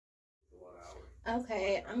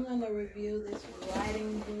Okay, I'm going to review this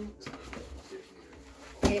riding boot.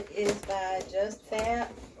 It is by Just Fab,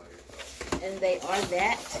 and they are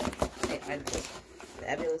that. They are just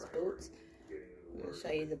fabulous boots. I'm going to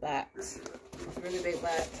show you the box. It's a really big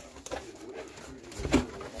box.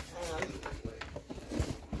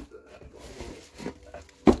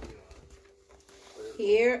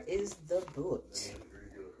 Here is the boot.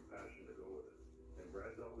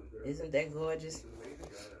 Isn't that gorgeous?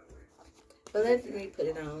 But let me put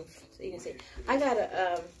it on so you can see. I got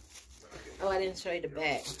a, oh, I didn't show you the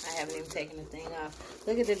back. I haven't even taken the thing off.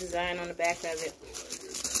 Look at the design on the back of it.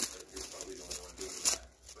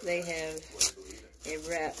 They have, it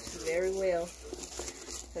wraps very well.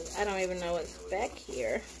 Because I don't even know what's back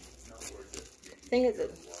here. I think it's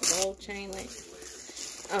a gold chain link.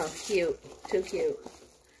 Oh, cute. Too cute.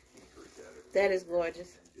 That is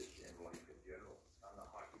gorgeous.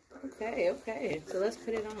 Okay. So let's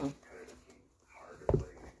put it on.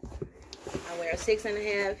 I wear a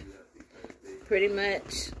 6.5 pretty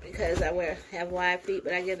much because I have wide feet,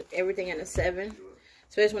 but I get everything in a 7.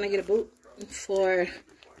 Especially when I get a boot for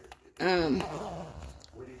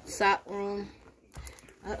sock room.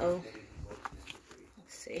 Uh-oh.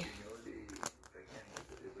 Let's see.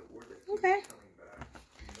 Okay.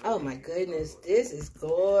 Oh my goodness, this is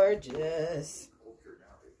gorgeous.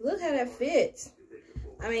 Look how that fits.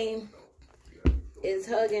 I mean, it's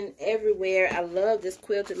hugging everywhere. I love this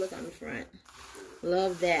quilted look on the front.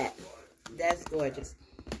 Love that. That's gorgeous.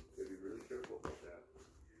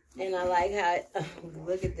 And I like how,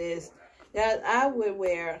 look at this. Guys, I would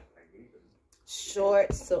wear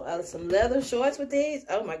shorts, so some leather shorts with these.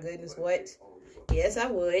 Oh my goodness, what? Yes, I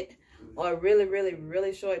would. Or a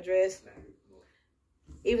really short dress.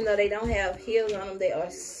 Even though they don't have heels on them, they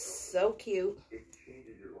are so cute.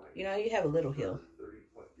 You know, you have a little heel.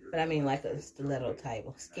 But I mean like a stiletto type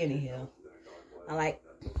of skinny heel. I like,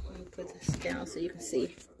 let me put this down so you can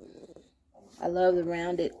see. I love the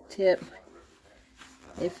rounded tip.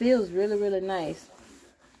 It feels really nice.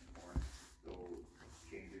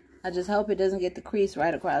 I just hope it doesn't get the crease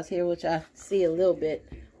right across here, which I see a little bit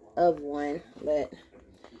of one. But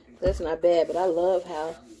that's not bad. But I love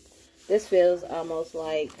how this feels almost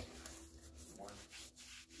like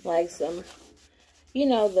some, you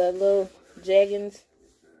know, the little jeggings,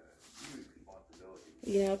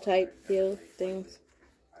 you know, type feel things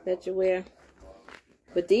that you wear.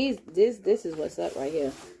 But this is what's up right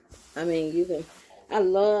here. I mean, you can, I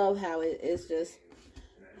love how it's just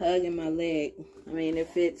hugging my leg. I mean, it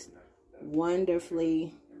fits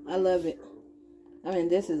wonderfully. I love it. I mean,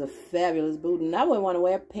 this is a fabulous boot. And I wouldn't want to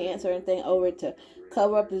wear pants or anything over it to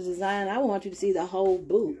cover up the design. I want you to see the whole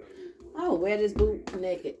boot. I would wear this boot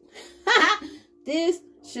naked. This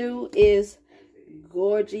shoe is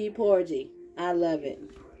gorgy porgy. I love it.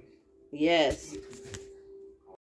 Yes.